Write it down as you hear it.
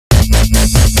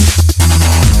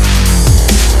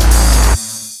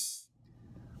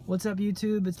What's up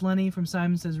YouTube? It's Lenny from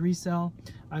SimonSaysResell.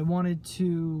 I wanted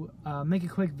to make a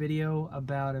quick video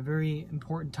about a very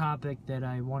important topic that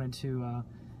I wanted to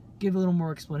give a little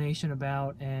more explanation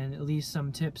about, and at least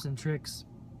some tips and tricks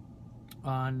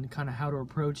on kind of how to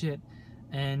approach it,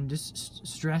 and just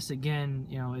stress again,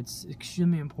 you know, it's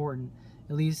extremely important,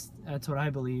 at least that's what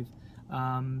I believe,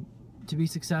 to be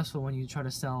successful when you try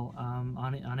to sell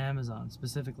on Amazon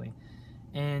specifically.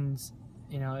 And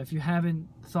you know, if you haven't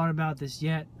thought about this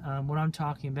yet, what I'm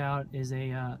talking about is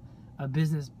a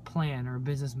business plan or a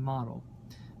business model.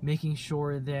 Making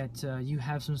sure that you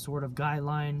have some sort of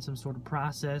guideline, some sort of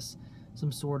process,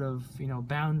 some sort of, you know,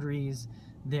 boundaries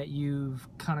that you've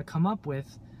kind of come up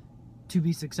with to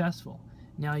be successful.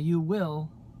 Now, you will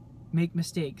make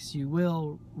mistakes. You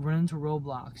will run into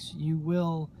roadblocks. You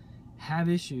will have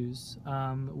issues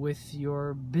with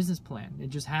your business plan.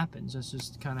 It just happens. That's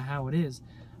just kind of how it is.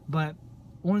 But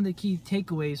one of the key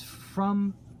takeaways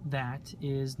from that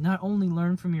is not only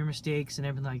learn from your mistakes and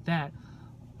everything like that,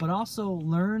 but also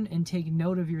learn and take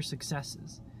note of your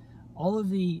successes. All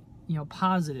of the, you know,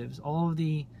 positives, all of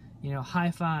the, you know, high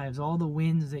fives, all the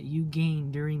wins that you gain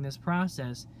during this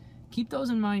process, keep those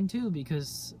in mind too,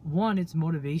 because one, it's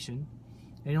motivation.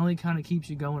 It only kind of keeps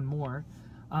you going more.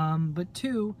 But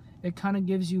two, it kind of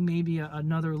gives you maybe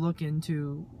another look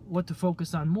into what to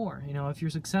focus on more. You know, if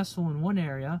you're successful in one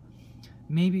area,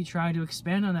 maybe try to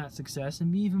expand on that success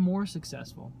and be even more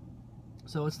successful.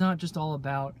 So it's not just all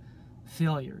about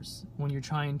failures when you're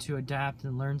trying to adapt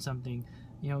and learn something.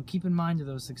 You know, keep in mind of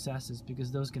those successes,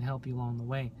 because those can help you along the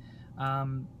way.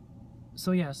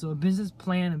 So yeah, so a business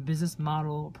plan, a business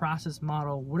model, a process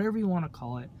model, whatever you want to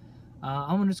call it.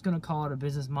 I'm just going to call it a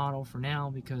business model for now,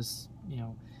 because, you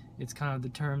know, it's kind of the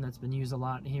term that's been used a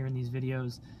lot here in these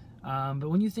videos. But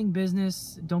when you think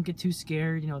business, don't get too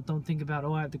scared. You know, don't think about,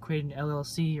 oh, I have to create an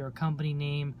LLC or a company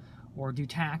name or do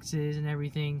taxes and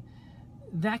everything.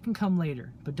 That can come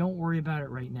later, but don't worry about it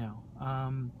right now.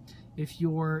 If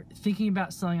you're thinking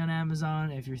about selling on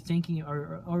Amazon, if you're thinking,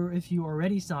 or if you're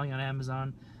already selling on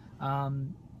Amazon,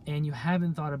 and you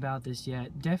haven't thought about this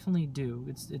yet, definitely do.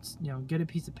 It's you know, get a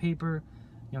piece of paper,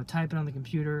 you know, type it on the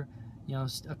computer, you know,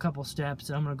 a couple steps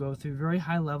that I'm going to go through, very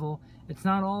high level. It's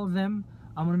not all of them.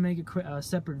 I'm going to make a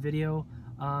separate video,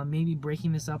 maybe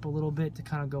breaking this up a little bit to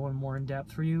kind of go in more in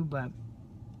depth for you, but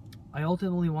I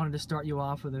ultimately wanted to start you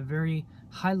off with a very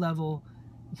high level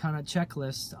kind of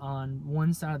checklist on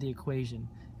one side of the equation.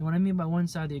 And what I mean by one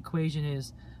side of the equation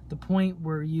is the point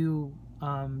where you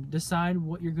decide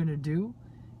what you're going to do,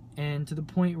 and to the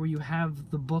point where you have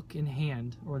the book in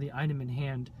hand or the item in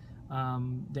hand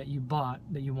that you bought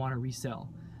that you want to resell.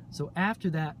 So after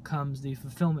that comes the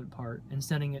fulfillment part and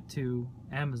sending it to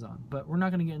Amazon. But we're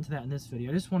not going to get into that in this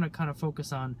video. I just want to kind of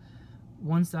focus on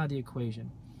one side of the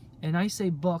equation. And I say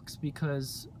books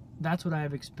because that's what I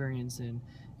have experience in.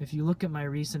 If you look at my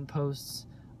recent posts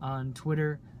on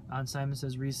Twitter, on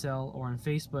SimonSaysResell, or on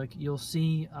Facebook, you'll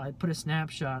see I put a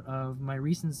snapshot of my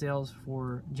recent sales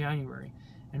for January.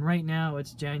 And right now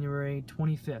it's January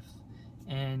 25th.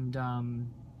 And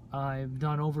I've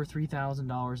done over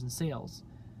 $3,000 in sales.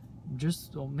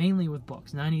 Just mainly with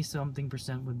books,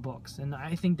 90-something% with books, and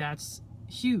I think that's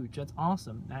huge. That's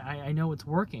awesome. I know it's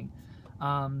working.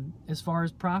 As far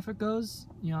as profit goes,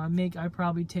 you know, I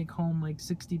probably take home like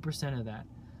 60% of that.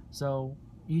 So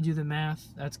you do the math.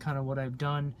 That's kind of what I've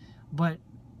done. But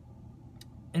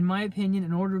in my opinion,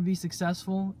 in order to be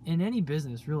successful in any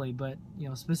business, really, but you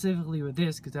know, specifically with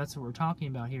this, because that's what we're talking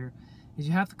about here, is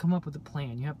you have to come up with a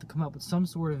plan. You have to come up with some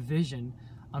sort of vision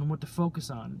on what to focus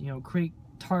on. You know, create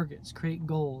targets, create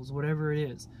goals, whatever it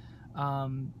is.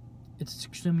 It's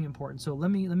extremely important. So let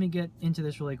me get into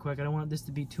this really quick. I don't want this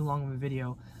to be too long of a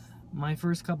video. My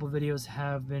first couple videos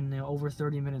have been, you know, over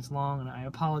 30 minutes long, and I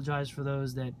apologize for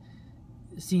those that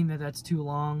seem that that's too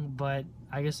long, but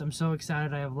I guess I'm so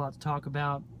excited I have a lot to talk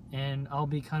about, and I'll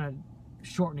be kind of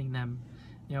shortening them,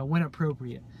 you know, when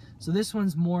appropriate. So this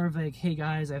one's more of like, hey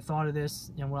guys, I thought of this,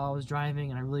 you know, while I was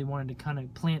driving, and I really wanted to kind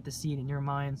of plant the seed in your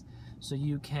minds so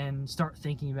you can start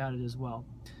thinking about it as well.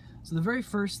 So the very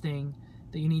first thing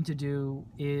that you need to do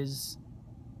is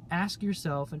ask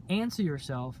yourself and answer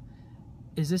yourself,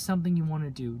 is this something you want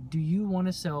to do? Do you want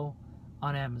to sell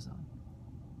on Amazon?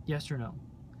 Yes or no?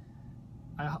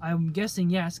 I'm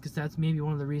guessing yes, because that's maybe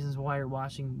one of the reasons why you're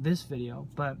watching this video,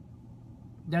 but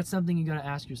that's something you got to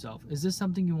ask yourself. Is this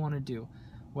something you want to do?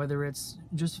 Whether it's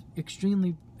just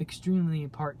extremely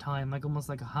part-time, like almost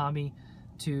like a hobby,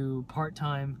 to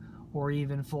part-time, or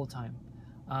even full-time.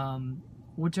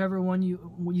 Whichever one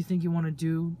you think you want to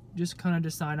do, just kind of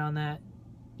decide on that,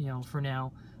 you know, for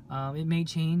now. It may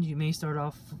change. You may start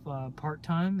off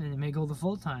part-time, and it may go to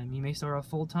full-time. You may start off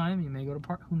full-time, you may go to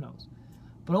part, who knows.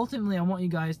 But ultimately, I want you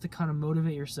guys to kind of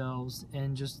motivate yourselves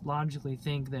and just logically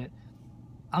think that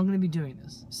I'm going to be doing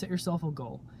this. Set yourself a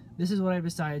goal. This is what I've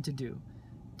decided to do.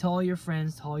 Tell all your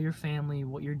friends, tell all your family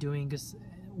what you're doing, because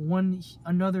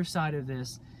another side of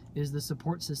this is the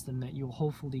support system that you'll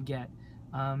hopefully get,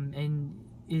 and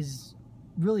is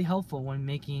really helpful when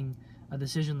making a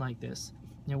decision like this.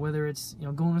 You know, whether it's, you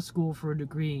know, going to school for a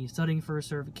degree, studying for a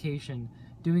certification,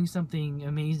 doing something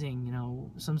amazing, you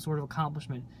know, some sort of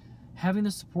accomplishment. Having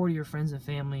the support of your friends and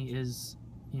family is,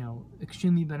 you know,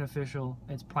 extremely beneficial.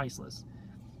 It's priceless.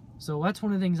 So that's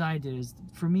one of the things I did, is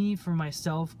for me, for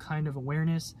myself, kind of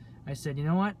awareness, I said, you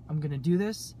know what, I'm going to do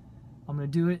this. I'm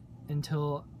going to do it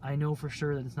until I know for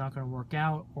sure that it's not going to work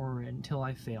out, or until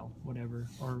I fail, whatever,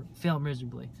 or fail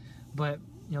miserably. But,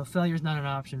 you know, failure is not an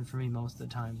option for me most of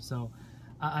the time. So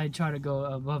I try to go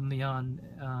above and beyond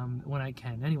when I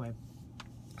can. Anyway,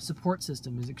 support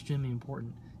system is extremely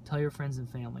important. Tell your friends and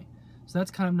family. So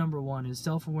that's kind of number one, is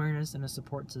self-awareness and a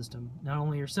support system. Not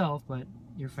only yourself, but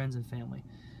your friends and family.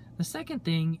 The second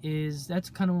thing is, that's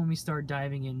kind of when we start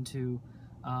diving into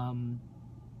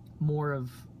more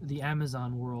of the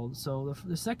Amazon world. So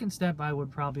the second step I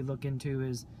would probably look into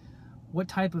is what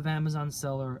type of Amazon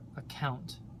seller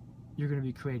account you're going to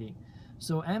be creating.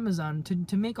 So Amazon,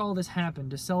 to make all this happen,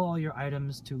 to sell all your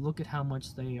items, to look at how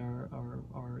much they are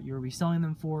you're reselling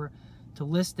them for, to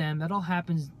list them, that all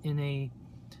happens in a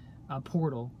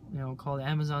portal, you know, called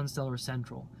Amazon Seller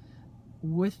Central.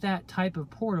 With that type of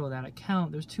portal, that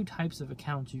account, there's two types of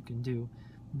accounts you can do.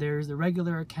 There's the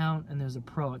regular account and there's a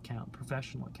pro account,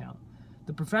 professional account.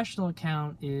 The professional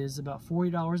account is about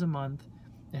 $40 a month.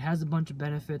 It has a bunch of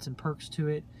benefits and perks to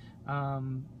it,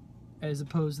 as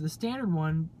opposed to the standard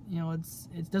one. You know,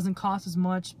 it doesn't cost as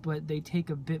much, but they take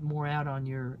a bit more out on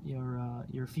your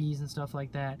fees and stuff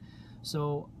like that.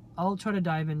 So I'll try to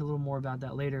dive in a little more about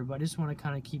that later, but I just want to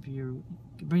kind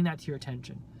of bring that to your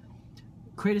attention.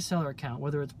 Create a seller account,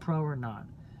 whether it's pro or not.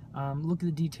 Look at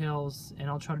the details, and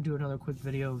I'll try to do another quick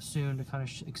video soon to kind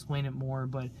of explain it more.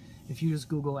 But if you just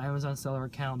Google Amazon seller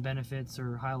account benefits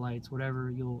or highlights, whatever,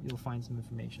 you'll find some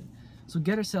information. So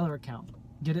get a seller account,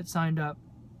 get it signed up,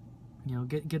 you know,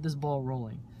 get this ball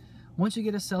rolling. Once you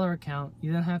get a seller account,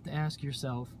 you then have to ask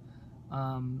yourself,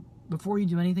 before you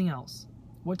do anything else,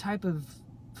 what type of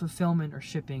fulfillment or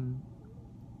shipping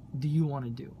do you want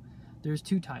to do? There's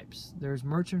two types. There's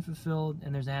merchant fulfilled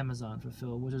and there's Amazon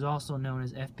fulfilled, which is also known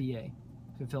as FBA,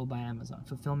 fulfilled by Amazon,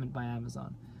 fulfillment by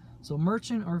Amazon. So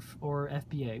merchant or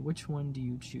FBA, which one do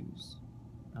you choose?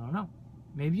 I don't know.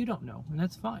 Maybe you don't know, and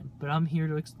that's fine. But I'm here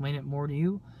to explain it more to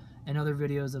you, and other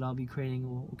videos that I'll be creating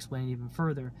will explain it even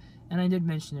further. And I did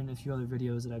mention in a few other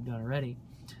videos that I've done already.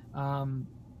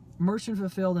 Merchant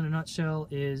fulfilled, in a nutshell,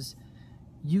 is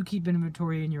you keep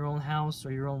inventory in your own house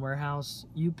or your own warehouse.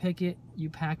 You pick it, you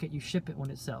pack it, you ship it when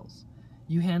it sells.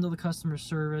 You handle the customer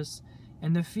service,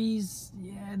 and the fees,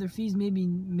 yeah, the fees may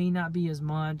not be as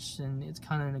much, and it's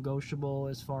kind of negotiable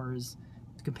as far as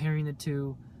comparing the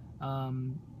two.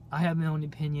 I have my own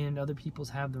opinion, other people's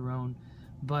have their own,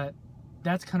 but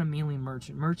that's kind of mainly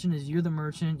merchant. Merchant is you're the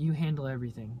merchant, you handle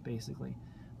everything, basically.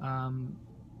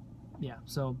 Yeah,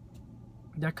 so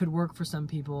that could work for some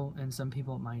people, and some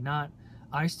people it might not.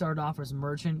 I started off as a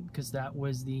merchant because that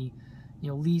was the, you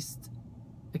know, least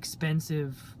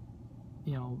expensive,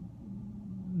 you know,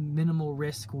 minimal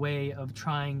risk way of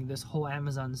trying this whole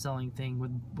Amazon selling thing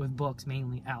with books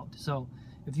mainly out. So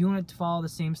if you want to follow the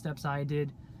same steps I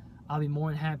did, I'll be more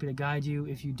than happy to guide you.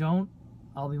 If you don't,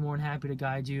 I'll be more than happy to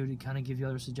guide you, to kind of give you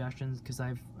other suggestions, because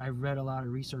I've read a lot,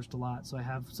 researched a lot, so I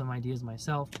have some ideas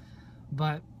myself.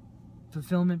 But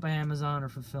fulfillment by Amazon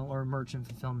or merchant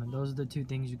fulfillment, those are the two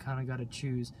things you kind of got to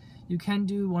choose. You can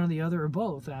do one or the other, or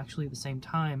both actually at the same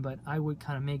time, but I would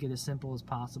kind of make it as simple as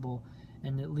possible,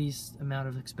 and at least amount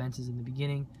of expenses in the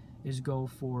beginning is go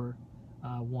for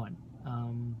one.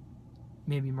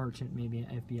 Maybe merchant, maybe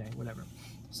an FBA, whatever.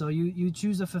 So you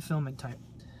choose a fulfillment type.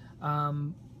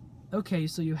 Okay,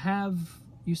 so you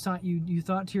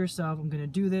thought to yourself, I'm going to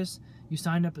do this. You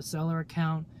signed up a seller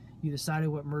account. You decided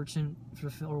what merchant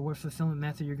or what fulfillment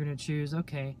method you're going to choose.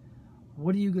 Okay,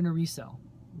 what are you going to resell?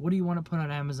 What do you want to put on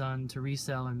Amazon to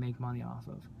resell and make money off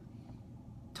of?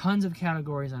 Tons of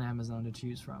categories on Amazon to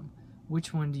choose from.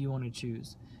 Which one do you want to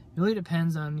choose? It really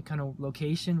depends on kind of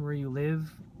location, where you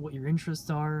live, what your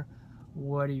interests are,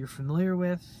 what you're familiar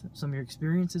with, some of your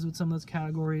experiences with some of those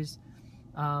categories.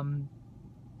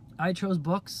 I chose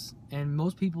books, and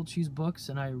most people choose books,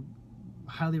 and I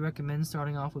highly recommend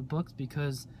starting off with books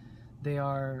because they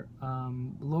are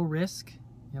low risk,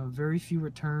 you know, very few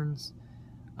returns.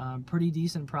 pretty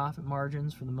decent profit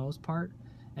margins for the most part,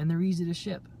 and they're easy to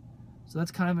ship. So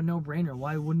that's kind of a no-brainer.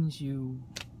 Why wouldn't you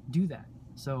do that?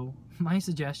 So my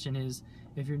suggestion is,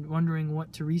 if you're wondering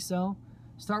what to resell,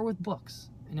 start with books.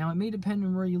 Now, it may depend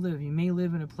on where you live. You may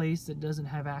live in a place that doesn't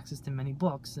have access to many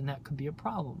books, and that could be a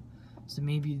problem. So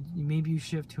maybe you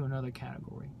shift to another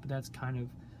category. But that's kind of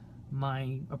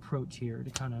my approach here to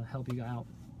kind of help you out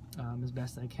as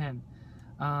best I can.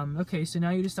 Okay, so now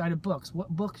you decided books. What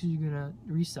books are you going to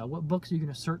resell? What books are you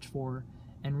going to search for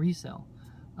and resell?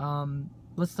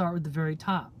 Let's start with the very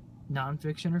top,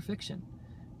 nonfiction or fiction.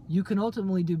 You can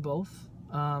ultimately do both.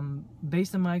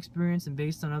 Based on my experience and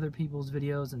based on other people's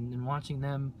videos and watching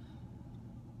them,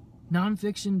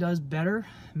 nonfiction does better,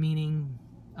 meaning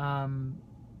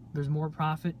there's more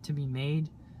profit to be made.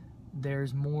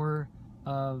 There's more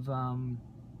of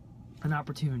an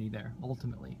opportunity there,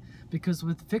 ultimately. Because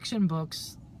with fiction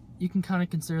books, you can kind of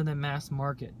consider them mass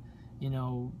market. You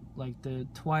know, like the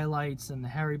Twilights and the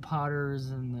Harry Potters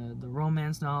and the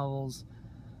romance novels.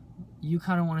 You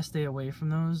kind of want to stay away from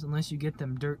those unless you get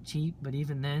them dirt cheap, but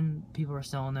even then, people are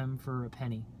selling them for a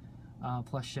penny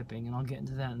plus shipping, and I'll get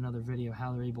into that in another video,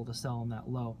 how they're able to sell them that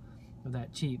low or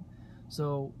that cheap.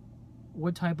 So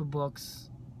what type of books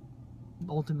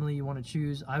ultimately you want to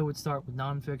choose? I would start with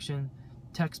nonfiction.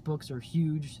 Textbooks are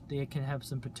huge. They can have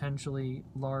some potentially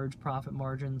large profit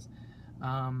margins.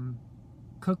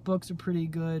 Cookbooks are pretty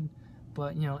good,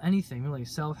 but you know, anything really,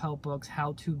 self-help books,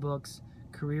 how-to books,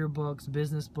 career books,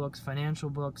 business books, financial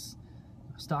books,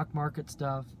 stock market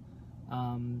stuff,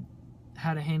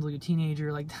 how to handle your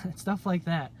teenager, like stuff like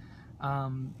that.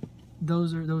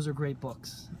 Those are great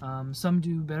books. Some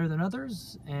do better than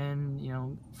others, and you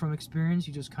know, from experience,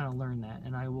 you just kind of learn that,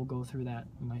 and I will go through that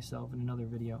myself in another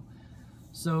video.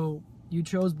 So you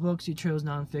chose books, you chose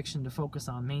nonfiction to focus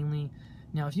on mainly.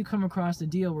 Now, if you come across a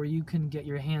deal where you can get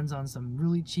your hands on some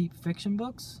really cheap fiction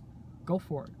books, go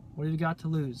for it. What have you got to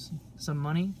lose? Some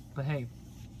money, but hey,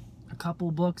 a couple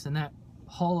books and that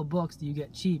haul of books that you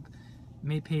get cheap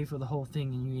may pay for the whole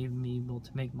thing, and you may even be able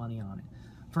to make money on it.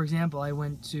 For example, I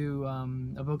went to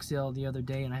a book sale the other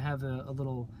day, and I have a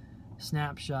little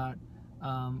snapshot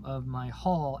of my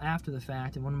haul after the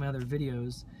fact in one of my other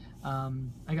videos.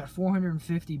 I got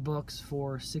 450 books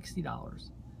for $60.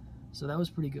 So that was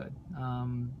pretty good.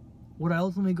 Would I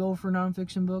ultimately go for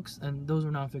nonfiction books? And those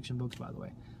are nonfiction books, by the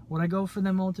way. Would I go for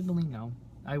them ultimately? No,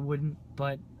 I wouldn't.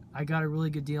 But I got a really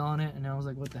good deal on it, and I was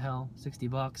like, what the hell? 60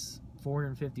 bucks,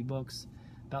 450 books,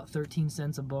 about 13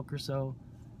 cents a book or so.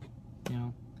 You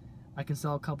know, I can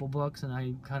sell a couple books and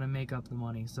I kind of make up the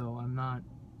money, so I'm not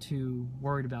too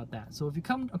worried about that. So if you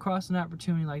come across an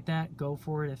opportunity like that, go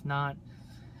for it. If not,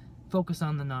 focus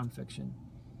on the nonfiction.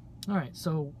 All right,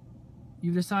 so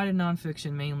you've decided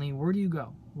nonfiction mainly. Where do you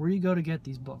go? Where do you go to get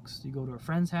these books? Do you go to a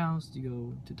friend's house? Do you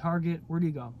go to Target? Where do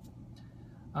you go?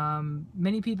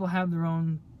 Many people have their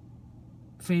own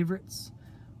favorites.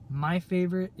 My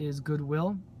favorite is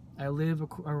Goodwill. I live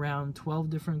around 12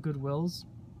 different Goodwills.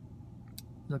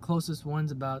 The closest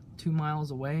one's about 2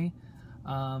 miles away.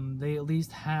 They at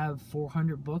least have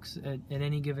 400 books at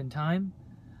any given time.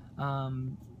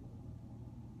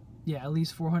 Yeah, at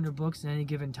least 400 books at any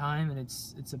given time, and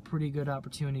it's a pretty good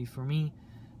opportunity for me.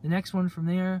 The next one from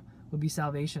there would be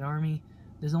Salvation Army.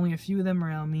 There's only a few of them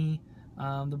around me.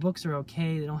 The books are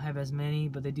okay. They don't have as many,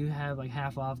 but they do have like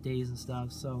half-off days and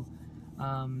stuff. So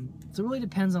it really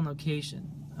depends on location.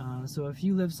 So if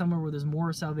you live somewhere where there's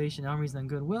more Salvation Armies than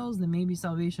Goodwills, then maybe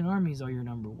Salvation Armies are your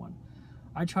number one.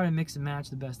 I try to mix and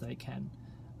match the best I can.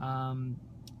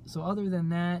 So other than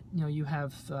that, you know, you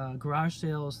have garage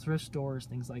sales, thrift stores,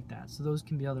 things like that. So those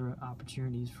can be other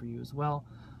opportunities for you as well.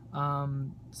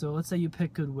 So let's say you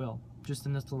pick Goodwill, just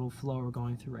in this little flow we're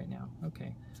going through right now.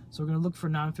 Okay, so we're going to look for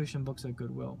nonfiction books at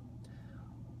Goodwill.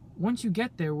 Once you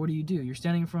get there, what do? You're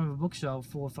standing in front of a bookshelf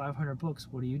full of 500 books.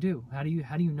 What do you do? How do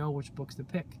you know which books to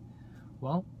pick?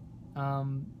 Well,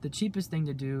 the cheapest thing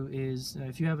to do is,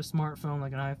 if you have a smartphone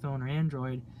like an iPhone or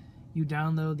Android, you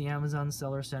download the Amazon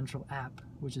Seller Central app,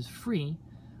 which is free.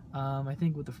 I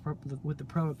think with the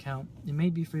Pro account, it may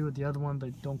be free with the other one,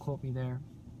 but don't quote me there.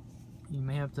 You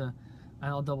may have to.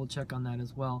 I'll double check on that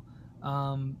as well.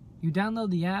 You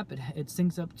download the app. It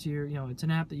syncs up to your. You know, it's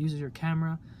an app that uses your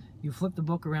camera. You flip the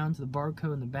book around to the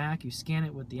barcode in the back. You scan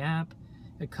it with the app.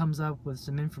 It comes up with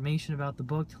some information about the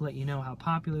book to let you know how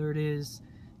popular it is,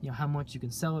 you know, how much you can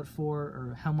sell it for,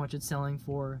 or how much it's selling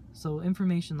for. So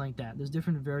information like that. There's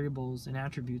different variables and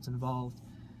attributes involved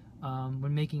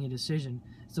when making a decision.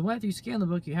 So after you scan the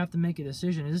book, you have to make a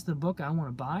decision. Is this the book I want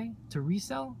to buy to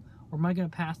resell, or am I going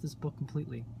to pass this book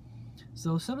completely?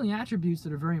 So some of the attributes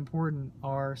that are very important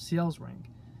are sales rank.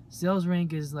 Sales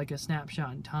rank is like a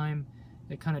snapshot in time.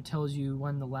 It kind of tells you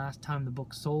when the last time the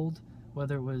book sold,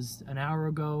 whether it was an hour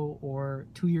ago or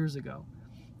 2 years ago.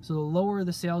 So the lower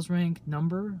the sales rank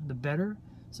number, the better.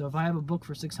 So if I have a book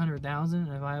for 600,000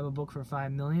 and if I have a book for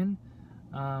 5 million,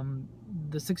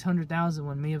 the 600,000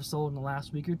 one may have sold in the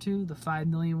last week or two. The 5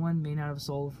 million one may not have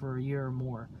sold for a year or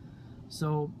more.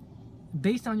 So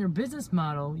based on your business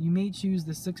model, you may choose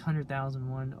the 600,000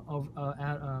 one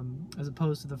as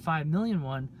opposed to the 5 million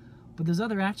one. But there's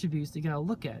other attributes that you gotta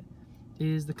look at.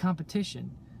 Is the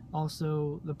competition,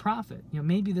 also the profit. You know,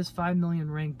 maybe this 5 million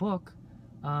ranked book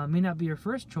may not be your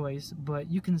first choice,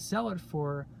 but you can sell it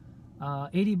for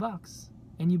 80 bucks,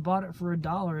 and you bought it for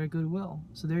 $1 at Goodwill.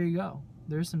 So there you go.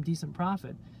 There's some decent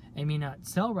profit. It may not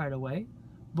sell right away,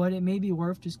 but it may be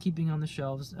worth just keeping on the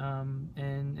shelves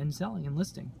and selling and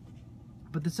listing.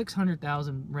 But the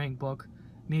 600,000 ranked book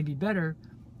may be better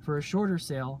for a shorter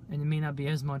sale, and it may not be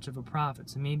as much of a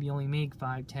profit. So maybe you only make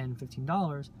 $5, $10,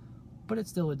 $15, but it's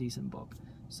still a decent book.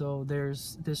 So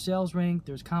there's the sales rank,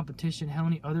 there's competition, how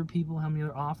many other people, how many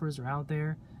other offers are out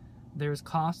there. There's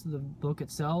cost of the book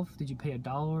itself. Did you pay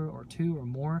 $1 or $2 or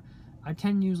more? I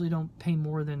usually don't pay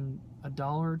more than $1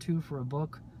 or $2 for a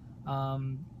book.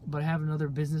 But I have another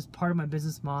business, part of my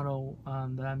business model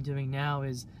that I'm doing now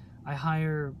is I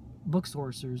hire book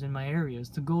sourcers in my areas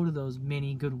to go to those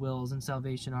mini Goodwills and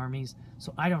Salvation Armies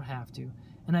so I don't have to.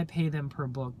 And I pay them per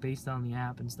book based on the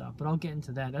app and stuff. But I'll get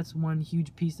into that. That's one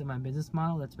huge piece of my business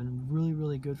model that's been really,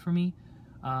 really good for me.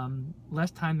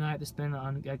 Less time than I have to spend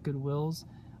at Goodwills.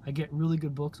 I get really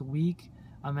good books a week.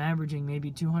 I'm averaging maybe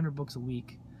 200 books a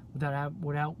week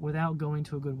without going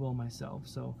to a Goodwill myself.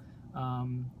 So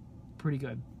pretty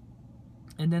good.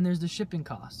 And then there's the shipping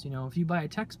costs. You know, if you buy a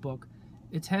textbook,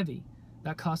 it's heavy.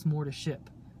 That costs more to ship.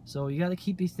 So you got to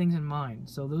keep these things in mind.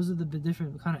 So those are the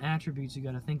different kind of attributes you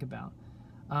got to think about.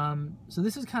 So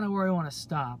this is kind of where I want to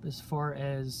stop as far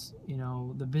as, you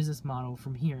know, the business model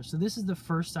from here. So this is the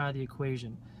first side of the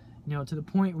equation. You know, to the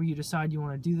point where you decide you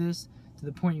want to do this, to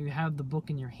the point you have the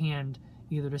book in your hand,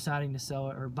 either deciding to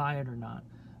sell it or buy it or not.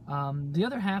 The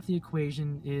other half of the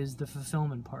equation is the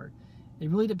fulfillment part. It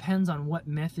really depends on what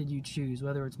method you choose,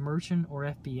 whether it's merchant or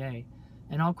FBA.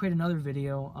 And I'll create another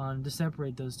video to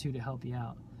separate those two to help you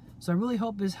out. So I really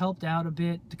hope this helped out a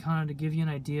bit to kind of give you an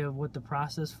idea of what the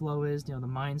process flow is, you know, the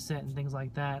mindset and things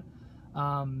like that.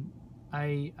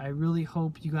 I really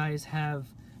hope you guys have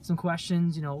some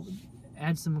questions, you know,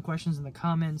 add some questions in the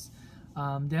comments.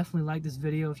 Definitely like this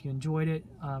video if you enjoyed it.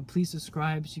 Please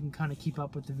subscribe so you can kind of keep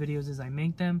up with the videos as I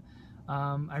make them.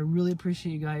 I really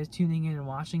appreciate you guys tuning in and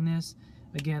watching this.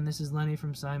 Again, this is Lenny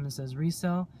from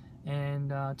SimonSaysResell,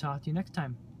 and talk to you next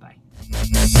time. Bye.